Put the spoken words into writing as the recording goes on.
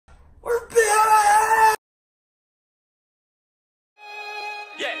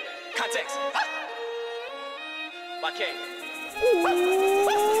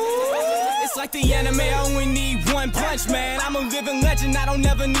It's like the anime, I only need one punch, man. I'm a living legend, I don't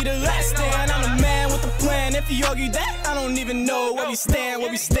never need a less stand. I'm the man with the plan, if you argue that, I don't even know where we stand,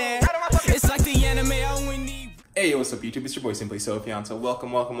 It's like the anime, I only need... Hey, what's up YouTube? It's your boy Simply Sophian. So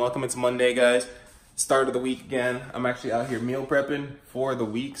welcome. It's Monday, guys. Start of the week again. I'm actually out here meal prepping for the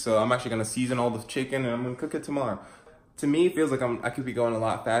week, so I'm actually gonna season all the chicken and I'm gonna cook it tomorrow. To me, it feels like I could be going a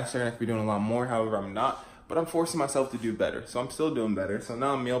lot faster and I could be doing a lot more, however I'm not. But I'm forcing myself to do better, so I'm still doing better. So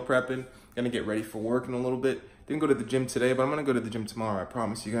now I'm meal prepping, gonna get ready for work in a little bit. Didn't go to the gym today, but I'm gonna go to the gym tomorrow, I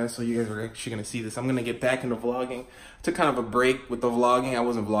promise you guys. So you guys are actually gonna see this. I'm gonna get back into vlogging. Took kind of a break with the vlogging. I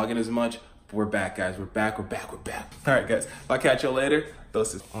wasn't vlogging as much, but we're back, guys. We're back. All right, guys, I'll catch you later.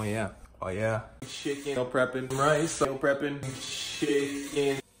 Doses. Oh yeah. Chicken, meal prepping, rice, meal prepping,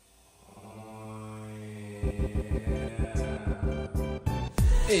 chicken.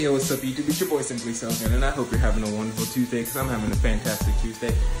 Hey, yo, what's up YouTube? It's your boy Simply Sophian, and I hope you're having a wonderful Tuesday, because I'm having a fantastic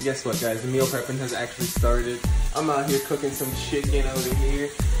Tuesday. Guess what, guys? The meal prepping has actually started. I'm out here cooking some chicken over here.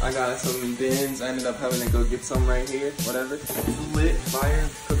 I got some bins. I ended up having to go get some right here. Whatever. It's lit, fire,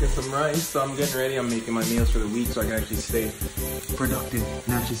 cooking some rice. So I'm getting ready. I'm making my meals for the week so I can actually stay productive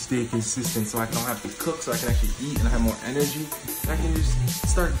and actually stay consistent, so I don't have to cook, so I can actually eat and I have more energy. I can just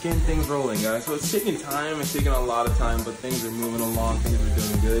start getting things rolling, guys. So it's taking time. It's taking a lot of time, but things are moving along. Things are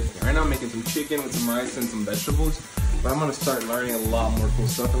doing good. Right now I'm making some chicken with some rice and some vegetables, but I'm gonna start learning a lot more cool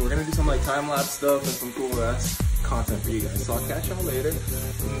stuff, and we're gonna do some like time-lapse stuff and some cool ass content for you guys. So I'll catch y'all later.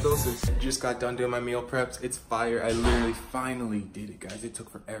 Just got done doing my meal preps. It's fire. I literally finally did it, guys. It took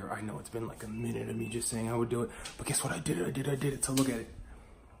forever. I know it's been like a minute of me just saying I would do it, but guess what? I did it. So look at it.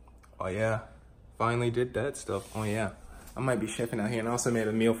 Oh yeah, finally did that stuff. Oh yeah, I might be chefing out here, and I also made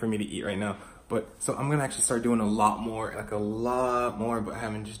a meal for me to eat right now. But so I'm gonna actually start doing a lot more, but I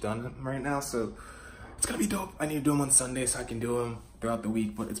haven't just done them right now, so it's gonna be dope. I need to do them on Sunday so I can do them throughout the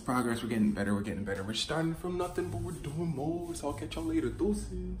week, but it's progress. We're getting better. We're starting from nothing, but we're doing more, so I'll catch y'all later.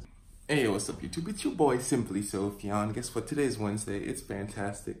 Doses. Hey, what's up YouTube? It's your boy Simply Sophian. Guess what? Today's Wednesday. It's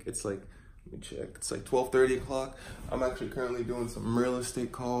fantastic. It's like, let me check. It's like 12:30 o'clock. I'm actually currently doing some real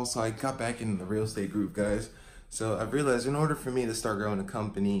estate calls, so I got back in the real estate group, guys. So I've realized in order for me to start growing a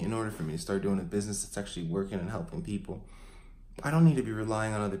company, in order for me to start doing a business that's actually working and helping people, I don't need to be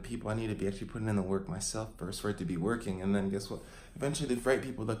relying on other people. I need to be actually putting in the work myself first for it to be working. And then guess what? Eventually the right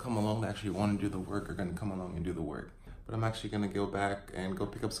people that come along that actually want to do the work are going to come along and do the work. But I'm actually going to go back and go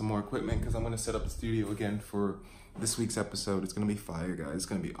pick up some more equipment, because I'm going to set up a studio again for this week's episode. It's going to be fire, guys. It's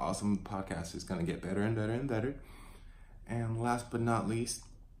going to be awesome. The podcast is going to get better and better and better. And last but not least,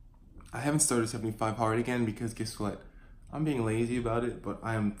 I haven't started 75 hard again, because guess what? I'm being lazy about it, but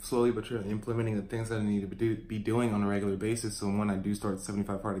I am slowly but surely implementing the things that I need to be doing on a regular basis. So when I do start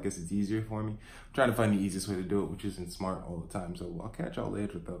 75 hard, I guess it's easier for me. I'm trying to find the easiest way to do it, which isn't smart all the time. So I'll catch y'all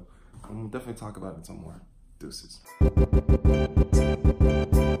later though. And we'll definitely talk about it some more. Deuces.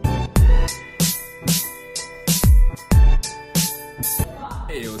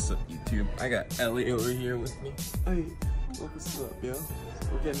 Hey, what's up YouTube? I got Elli over here with me. Hey, what's up, yo?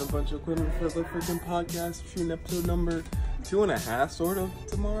 We're getting a bunch of equipment for the freaking podcast, shooting episode number 2.5, sort of,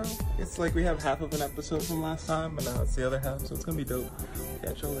 tomorrow. It's like we have half of an episode from last time, but now it's the other half, so it's gonna be dope.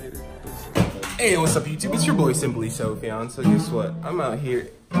 Catch y'all later. Hey, what's up YouTube? It's your boy Simply Sophian. So guess what? I'm out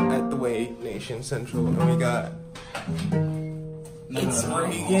here at the Way Nation Central, and we got it's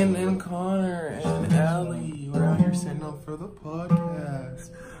Reagan and Connor and Elli. We're out here setting up for the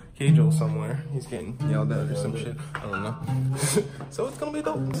podcast. Joel somewhere. He's getting yelled at or some shit. I don't know. So it's gonna be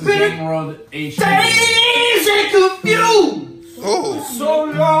dope. Days and confused. Oh. So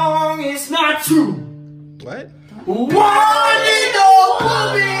long it's not true. What? One and all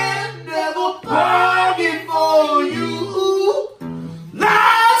woman never bargained for you.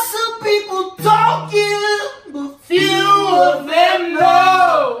 Lots of people talking, but few of them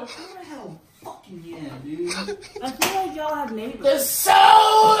know. I feel like y'all have neighbors. The soul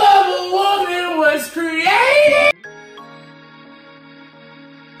of a woman was created.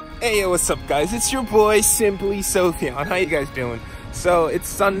 Hey, what's up guys? It's your boy Simply Sophian. How you guys doing? So it's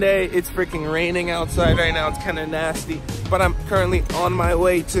Sunday, it's freaking raining outside right now, it's kind of nasty, but I'm currently on my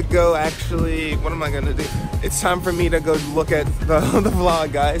way to go actually, what am I gonna do? It's time for me to go look at the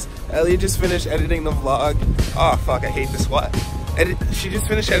vlog, guys. Elli just finished editing the vlog. Oh fuck, I hate this, what? She just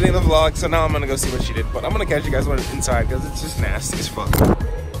finished editing the vlog, so now I'm gonna go see what she did. But I'm gonna catch you guys when it's inside, because it's just nasty as fuck.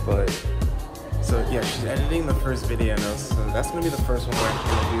 But, so yeah, she's editing the first video now, so that's gonna be the first one we're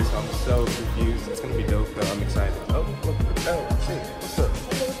actually gonna do, so I'm so confused. It's gonna be dope though, I'm excited. Oh, look, oh, let's see,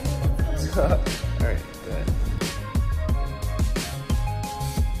 what's up? Alright, good.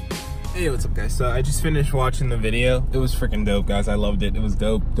 Hey, what's up, guys? So I just finished watching the video. It was freaking dope, guys. I loved it. It was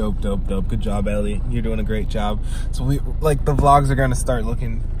dope, dope, dope, dope. Good job, Ellie. You're doing a great job. So we, like, the vlogs are gonna start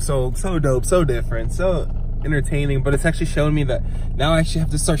looking so dope, so different, so entertaining. But it's actually showing me that now I actually have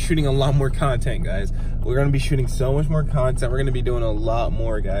to start shooting a lot more content, guys. We're gonna be shooting so much more content. We're gonna be doing a lot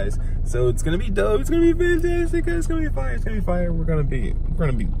more, guys. So it's gonna be dope. It's gonna be fantastic, guys. It's gonna be fire. It's gonna be fire. We're gonna be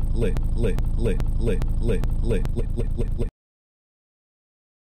lit, lit, lit, lit, lit, lit, lit, lit, lit, lit.